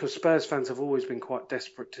 because Spurs fans have always been quite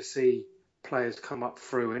desperate to see players come up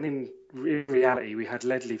through, and in reality, we had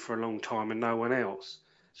Ledley for a long time and no one else.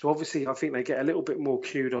 So obviously, I think they get a little bit more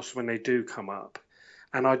kudos when they do come up.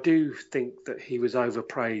 And I do think that he was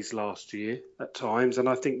overpraised last year at times, and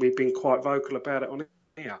I think we've been quite vocal about it on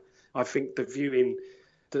here. I think the viewing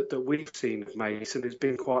that we've seen of Mason has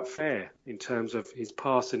been quite fair in terms of his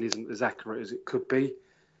passing isn't as accurate as it could be.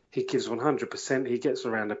 He gives 100%. He gets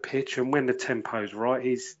around the pitch, and when the tempo's right,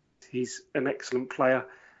 he's an excellent player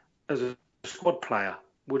as a squad player.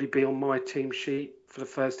 Would he be on my team sheet for the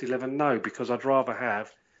first 11? No, because I'd rather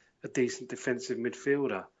have a decent defensive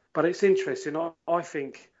midfielder. But it's interesting. I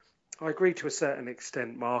think I agree to a certain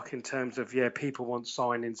extent, Mark, in terms of, people want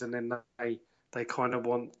signings and then they kind of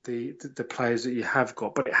want the players that you have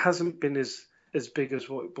got. But it hasn't been as big as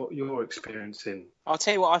what you're experiencing. I'll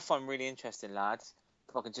tell you what I find really interesting, lads.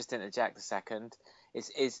 If I can just interject a second,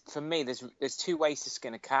 is for me there's two ways to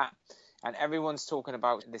skin a cat, and everyone's talking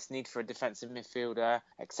about this need for a defensive midfielder,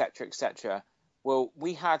 etc., etc. Well,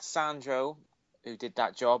 we had Sandro, who did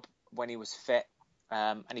that job when he was fit,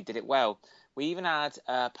 and he did it well. We even had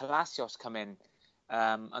Palacios come in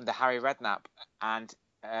under Harry Redknapp, and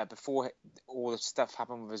before all the stuff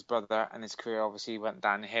happened with his brother and his career obviously went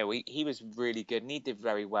downhill, he was really good and he did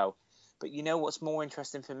very well. But you know what's more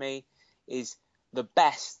interesting for me is the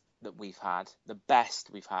best we've had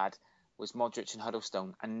was Modric and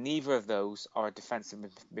Huddlestone, and neither of those are a defensive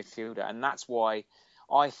midfielder, and that's why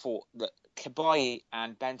I thought that Cabaye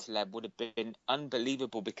and Bentaleb would have been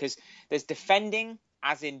unbelievable, because there's defending,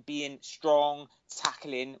 as in being strong,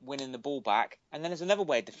 tackling, winning the ball back, and then there's another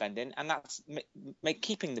way of defending, and that's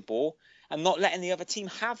keeping the ball and not letting the other team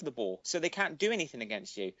have the ball, so they can't do anything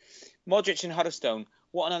against you. Modric and Huddlestone,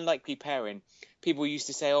 what an unlikely pairing. People used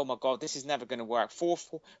to say, oh my God, this is never going to work.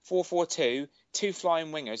 4-4-2, two flying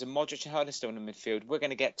wingers, and Modric and Huddlestone in midfield. We're going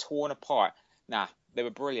to get torn apart. Nah, they were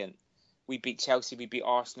brilliant. We beat Chelsea, we beat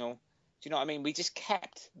Arsenal. Do you know what I mean? We just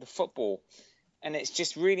kept the football. And it's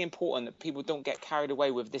just really important that people don't get carried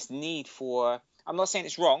away with this need for... I'm not saying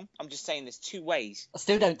it's wrong. I'm just saying there's two ways. I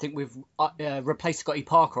still don't think we've replaced Scotty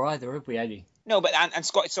Parker either, have we, Eddie? No, but and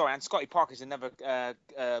Scotty Parker's another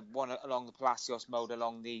one along the Palacios mode,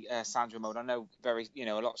 along the Sandro mode. I know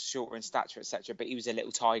a lot shorter in stature, etc. But he was a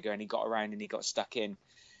little tiger and he got around and he got stuck in.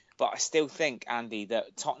 But I still think, Andy,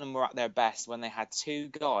 that Tottenham were at their best when they had two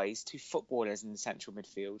footballers in the central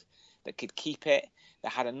midfield that could keep it.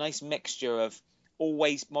 That had a nice mixture of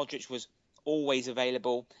Modric was always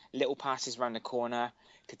available, little passes around the corner,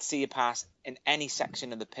 could see a pass in any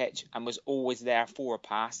section of the pitch and was always there for a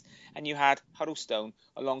pass. And you had Huddlestone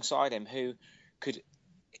alongside him who could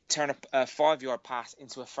turn a 5-yard pass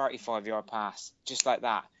into a 35-yard pass, just like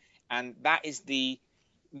that. And that is the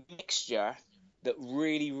mixture that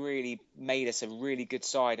really, really made us a really good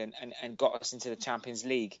side and got us into the Champions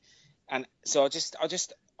League. And so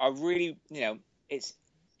I really, it's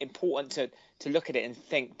important to look at it and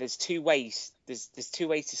think there's two ways. There's two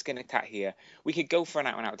ways to skin a cat here. We could go for an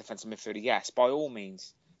out-and-out defensive midfielder, yes, by all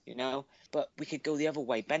means, but we could go the other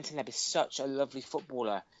way. Bentaleb is such a lovely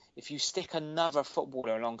footballer. If you stick another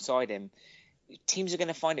footballer alongside him, teams are going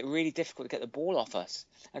to find it really difficult to get the ball off us.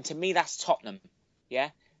 And to me, that's Tottenham. Yeah,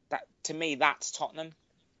 that's Tottenham.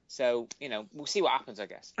 So, we'll see what happens, I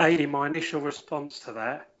guess. Aidy, my initial response to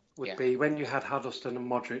that would be when you had Huddlestone and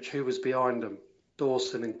Modric, who was behind them?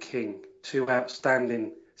 Dawson and King, two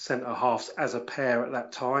outstanding centre-halves as a pair at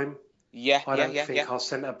that time. I don't think our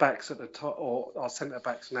centre-backs at the top, or our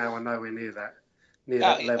centre-backs now are nowhere near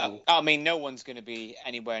that level. I mean, no one's going to be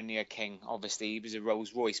anywhere near King, obviously. He was a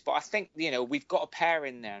Rolls Royce. But I think, we've got a pair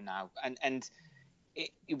in there now. And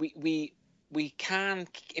we can,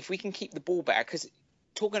 if we can keep the ball better, because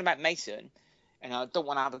talking about Mason, and I don't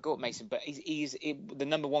want to have a go at Mason, but he's the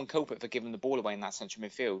number one culprit for giving the ball away in that central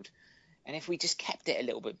midfield. And if we just kept it a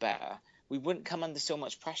little bit better, we wouldn't come under so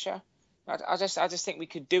much pressure. I just think we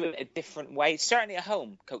could do it a different way. Certainly at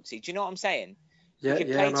home, Coatsy. Do you know what I'm saying? Yeah, we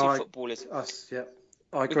could play two footballers.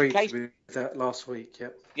 I agreed with that last week.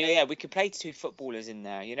 Yeah. We could play two footballers in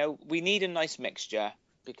there. We need a nice mixture,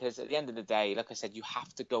 because at the end of the day, like I said, you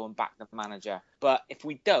have to go and back the manager. But if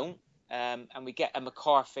we don't, and we get a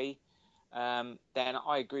McCarthy, then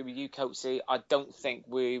I agree with you, Coatsy. I don't think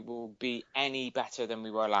we will be any better than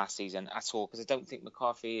we were last season at all, because I don't think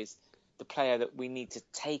McCarthy is the player that we need to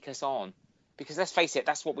take us on. Because let's face it,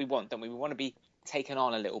 that's what we want, don't we? We want to be taken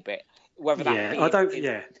on a little bit, whether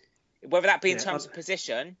that be in terms of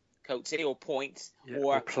position, Coatsy, or points,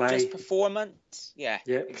 or just performance. Yeah,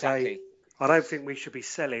 exactly. Play. I don't think we should be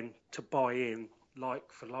selling to buy in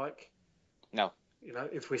like for like. No.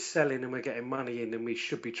 If we're selling and we're getting money in, then we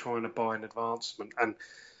should be trying to buy an advancement. And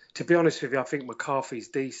To be honest with you, I think McCarthy's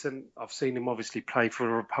decent. I've seen him obviously play for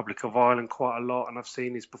the Republic of Ireland quite a lot, and I've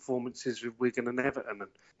seen his performances with Wigan and Everton. And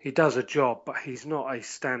he does a job, but he's not a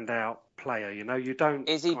standout player. You know, you don't.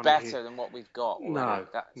 Is he better than what we've got already?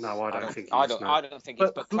 No, I don't think he is. I don't think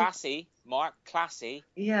he's. But classy, Mark, classy.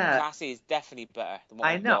 Yeah, classy is definitely better than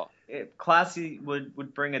what we've know. got. Classy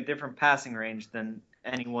would bring a different passing range than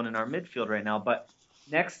anyone in our midfield right now. But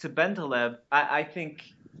next to Bentaleb, I think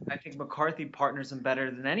McCarthy partners him better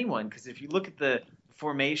than anyone, because if you look at the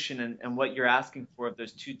formation and what you're asking for of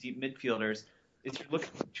those two deep midfielders, is you're looking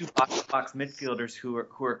at two box-to-box midfielders who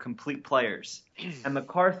are complete players. And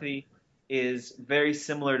McCarthy is very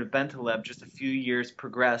similar to Bentaleb, just a few years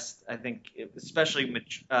progressed. I think, especially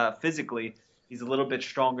physically, he's a little bit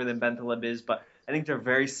stronger than Bentaleb is, but I think they're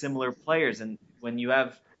very similar players. And when you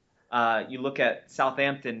have you look at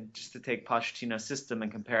Southampton, just to take Pochettino's system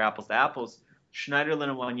and compare apples to apples, Schneiderlin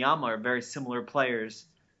and Wanyama are very similar players,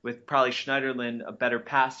 with probably Schneiderlin a better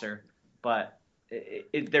passer, but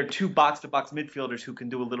they're two box-to-box midfielders who can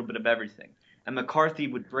do a little bit of everything. And McCarthy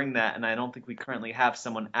would bring that, and I don't think we currently have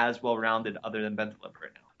someone as well-rounded other than Bentaleb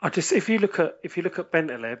right now. If you look at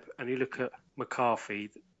Bentaleb and you look at McCarthy,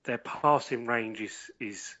 their passing range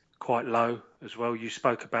is quite low as well. You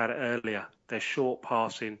spoke about it earlier. They're short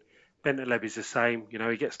passing. Bentaleb is the same. You know,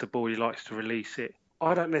 he gets the ball, he likes to release it.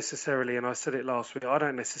 I don't necessarily, and I said it last week, I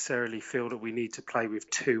don't necessarily feel that we need to play with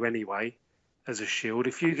two anyway as a shield.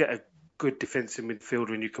 If you get a good defensive midfielder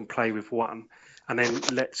and you can play with one, and then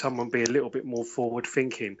let someone be a little bit more forward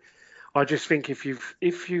thinking. I just think if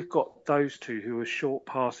you've got those two who are short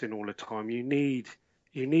passing all the time, you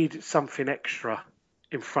need something extra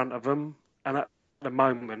in front of them. And at the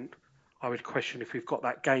moment, I would question if we've got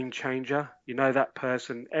that game changer. You know, that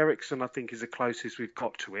person, Ericsson, I think, is the closest we've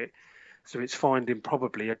got to it. So it's finding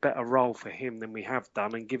probably a better role for him than we have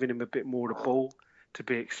done, and giving him a bit more of the ball to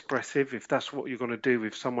be expressive, if that's what you're going to do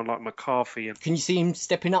with someone like McCarthy. Can you see him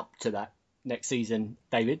stepping up to that next season,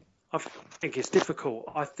 David? I think it's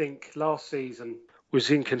difficult. I think last season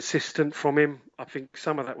was inconsistent from him. I think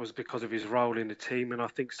some of that was because of his role in the team, and I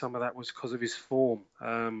think some of that was because of his form.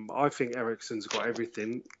 I think Eriksson's got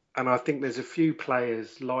everything, and I think there's a few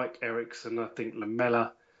players like Eriksson. I think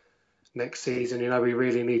Lamela next season, you know, we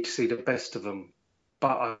really need to see the best of them.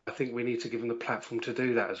 But I think we need to give them the platform to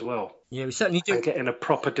do that as well. Yeah, we certainly do. And getting a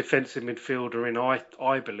proper defensive midfielder in,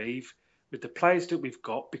 I believe, with the players that we've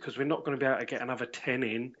got, because we're not going to be able to get another 10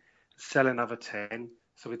 in, sell another 10.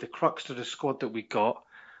 So with the crux of the squad that we got,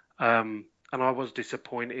 and I was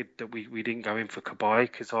disappointed that we didn't go in for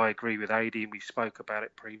Kabay, because I agree with AD, and we spoke about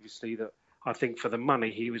it previously, that I think for the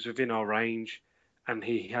money, he was within our range and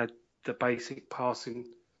he had the basic passing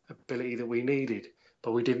ability that we needed,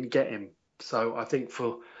 but we didn't get him. So I think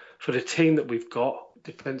for the team that we've got,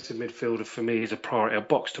 defensive midfielder for me is a priority, a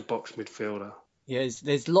box-to-box midfielder. Yeah,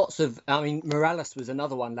 there's lots of... I mean, Morales was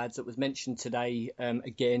another one, lads, that was mentioned today,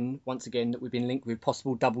 once again, that we've been linked with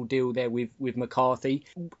possible double deal there with McCarthy.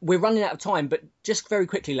 We're running out of time, but just very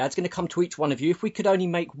quickly, lads, going to come to each one of you. If we could only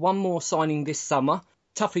make one more signing this summer,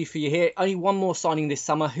 toughie for you here, only one more signing this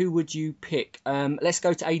summer, who would you pick? Let's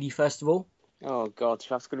go to AD first of all. Oh, God,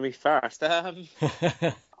 that's going to be fast.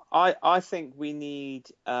 I think we need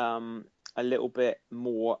a little bit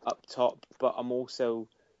more up top, but I'm also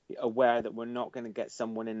aware that we're not going to get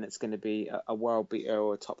someone in that's going to be a world beater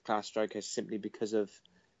or a top class striker simply because of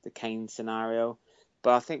the Kane scenario.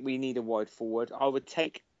 But I think we need a wide forward. I would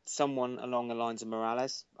take someone along the lines of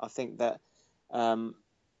Morales. I think that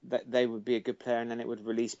that they would be a good player, and then it would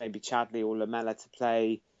release maybe Chadley or Lamela to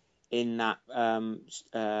play in that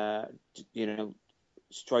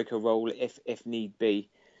striker role if need be.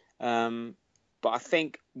 But I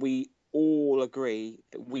think we all agree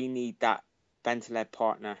that we need that Bentaleb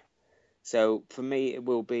partner. So for me, it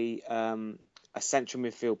will be a central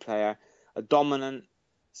midfield player, a dominant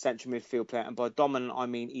central midfield player. And by dominant, I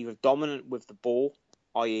mean either dominant with the ball,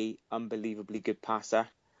 i.e. unbelievably good passer,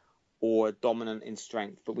 or dominant in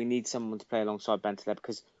strength. But we need someone to play alongside Bentaleb,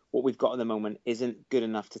 because what we've got at the moment isn't good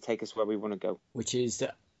enough to take us where we want to go. Which is,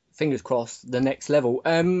 fingers crossed, the next level.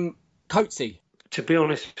 Coatsy. To be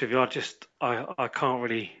honest with you, I can't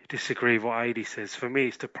really disagree with what AD says. For me,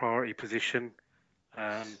 it's the priority position,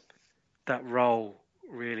 that role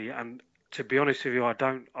really. And to be honest with you, I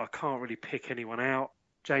can't really pick anyone out.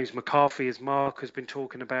 James McCarthy, as Mark has been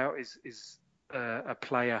talking about, is a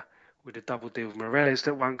player with a double deal with Morales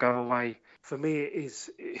that won't go away. For me, it is,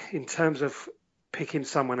 in terms of picking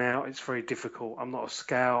someone out, it's very difficult. I'm not a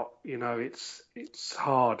scout, you know, it's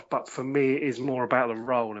hard. But for me, it is more about the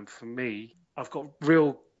role. And for me, I've got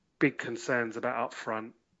real big concerns about up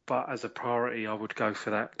front, but as a priority, I would go for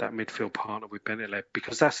that midfield partner with Bentaleb,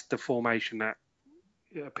 because that's the formation that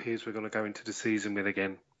it appears we're going to go into the season with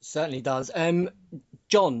again. Certainly does.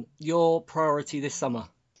 John, your priority this summer?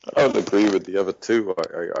 I would agree with the other two.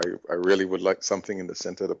 I really would like something in the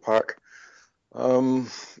centre of the park.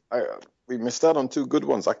 We missed out on two good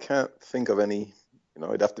ones. I can't think of any.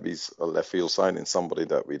 It'd have to be a left field signing, somebody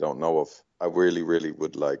that we don't know of. I really, really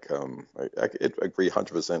would like. I agree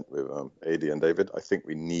 100% with AD and David. I think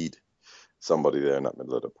we need somebody there in that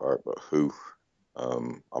middle of the park, but who?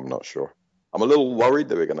 I'm not sure. I'm a little worried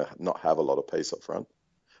that we're going to not have a lot of pace up front,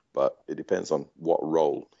 but it depends on what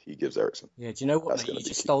role he gives Eriksen. Yeah, do you know what, mate? You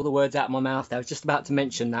just stole the words out of my mouth. I was just about to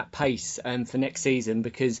mention that pace for next season,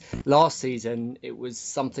 because last season it was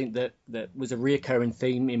something that was a reoccurring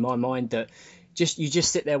theme in my mind, that you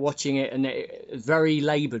just sit there watching it, and it was very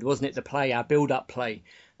laboured, wasn't it, the play, our build-up play.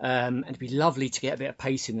 And it'd be lovely to get a bit of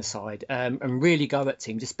pace in the side, and really go at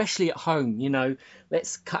teams, especially at home.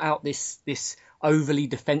 Let's cut out this overly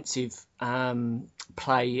defensive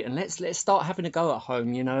play, and let's start having a go at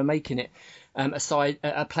home. Making it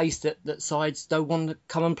a place that sides don't want to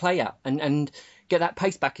come and play at, and get that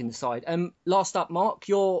pace back in the side. Last up, Mark,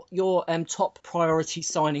 your top priority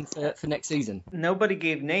signing for next season. Nobody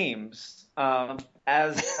gave names.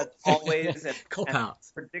 As always, cop out.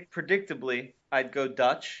 Predictably, I'd go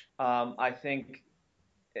Dutch. I think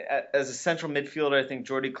as a central midfielder, I think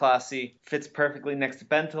Jordi Clasie fits perfectly next to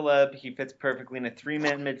Bentaleb. He fits perfectly in a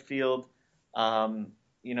three-man midfield.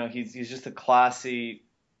 He's just a classy,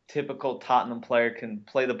 typical Tottenham player. Can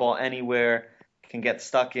play the ball anywhere. Can get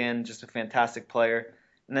stuck in. Just a fantastic player.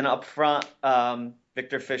 And then up front,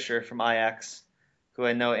 Victor Fischer from Ajax, who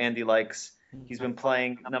I know Andy likes. He's been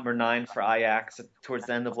playing number 9 for Ajax towards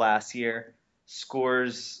the end of last year.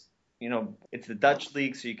 Scores, it's the Dutch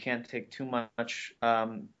league, so you can't take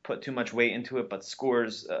put too much weight into it, but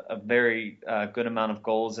scores a very good amount of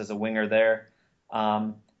goals as a winger there.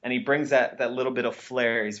 And he brings that little bit of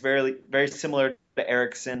flair. He's very, very similar to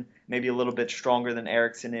Eriksen, maybe a little bit stronger than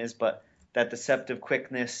Eriksen is, but that deceptive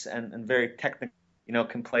quickness and very technical,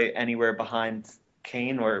 can play anywhere behind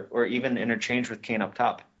Kane or even interchange with Kane up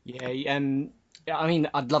top. Yeah,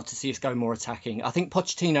 I'd love to see us go more attacking. I think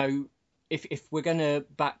Pochettino, if we're going to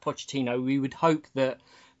back Pochettino, we would hope that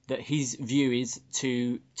his view is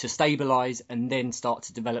to stabilise and then start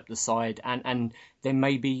to develop the side, and then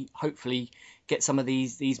maybe hopefully get some of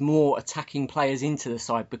these more attacking players into the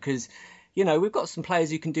side, because we've got some players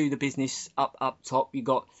who can do the business up top. You've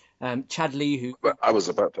got Chadley, who... But I was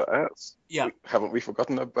about to ask. Yeah. Haven't we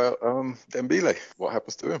forgotten about Dembele? What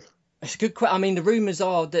happens to him? It's a good question. The rumours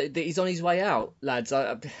are that he's on his way out, lads.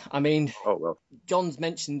 Oh, well. John's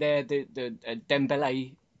mentioned there the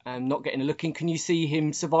Dembele not getting a look in. Can you see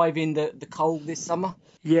him surviving the cold this summer?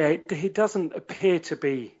 Yeah, he doesn't appear to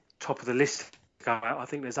be top of the list to go out. I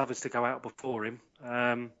think there's others to go out before him.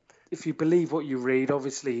 If you believe what you read,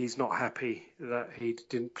 obviously he's not happy that he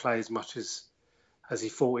didn't play as much as he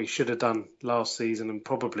thought he should have done last season, and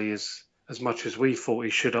probably as much as we thought he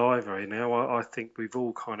should either. I think we've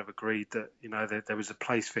all kind of agreed that there was a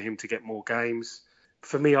place for him to get more games.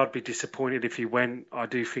 For me, I'd be disappointed if he went. I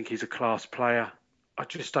do think he's a class player. I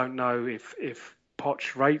just don't know if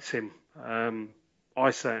Poch rates him.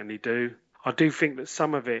 I certainly do. I do think that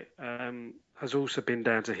some of it has also been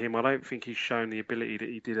down to him. I don't think he's shown the ability that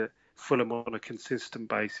he did at Fulham on a consistent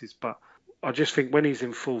basis, but I just think when he's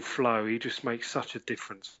in full flow, he just makes such a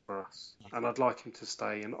difference for us. And I'd like him to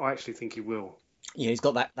stay, and I actually think he will. Yeah, he's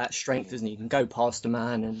got that strength, doesn't he? He can go past a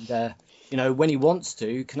man, and when he wants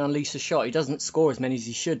to, can unleash a shot. He doesn't score as many as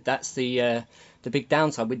he should. That's the big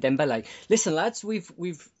downside with Dembele. Listen, lads,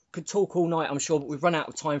 we've could talk all night, I'm sure, but we've run out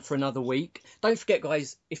of time for another week. Don't forget,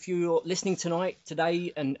 guys, if you're listening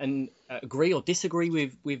today and agree or disagree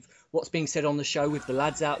with what's being said on the show with the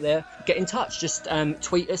lads out there, get in touch. Just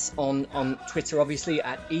tweet us on Twitter, obviously,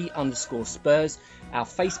 at @e_Spurs. Our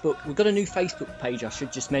Facebook, we've got a new Facebook page, I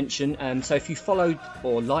should just mention. So if you followed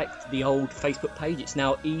or liked the old Facebook page, it's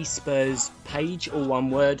now e-Spurs page, all one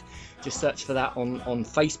word. Just search for that on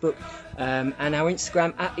Facebook, and our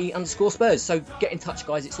Instagram at @e_Spurs. So get in touch,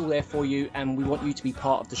 guys. It's all there for you, and we want you to be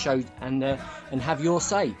part of the show and have your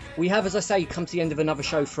say. We have, as I say, come to the end of another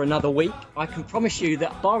show for another week. I can promise you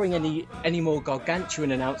that, barring any more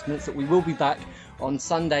gargantuan announcements, that we will be back on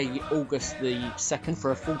Sunday, August the 2nd,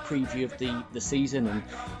 for a full preview of the season, and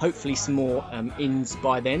hopefully some more ins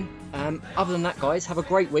by then. Other than that, guys, have a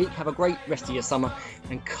great week, have a great rest of your summer,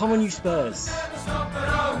 and come on, you Spurs.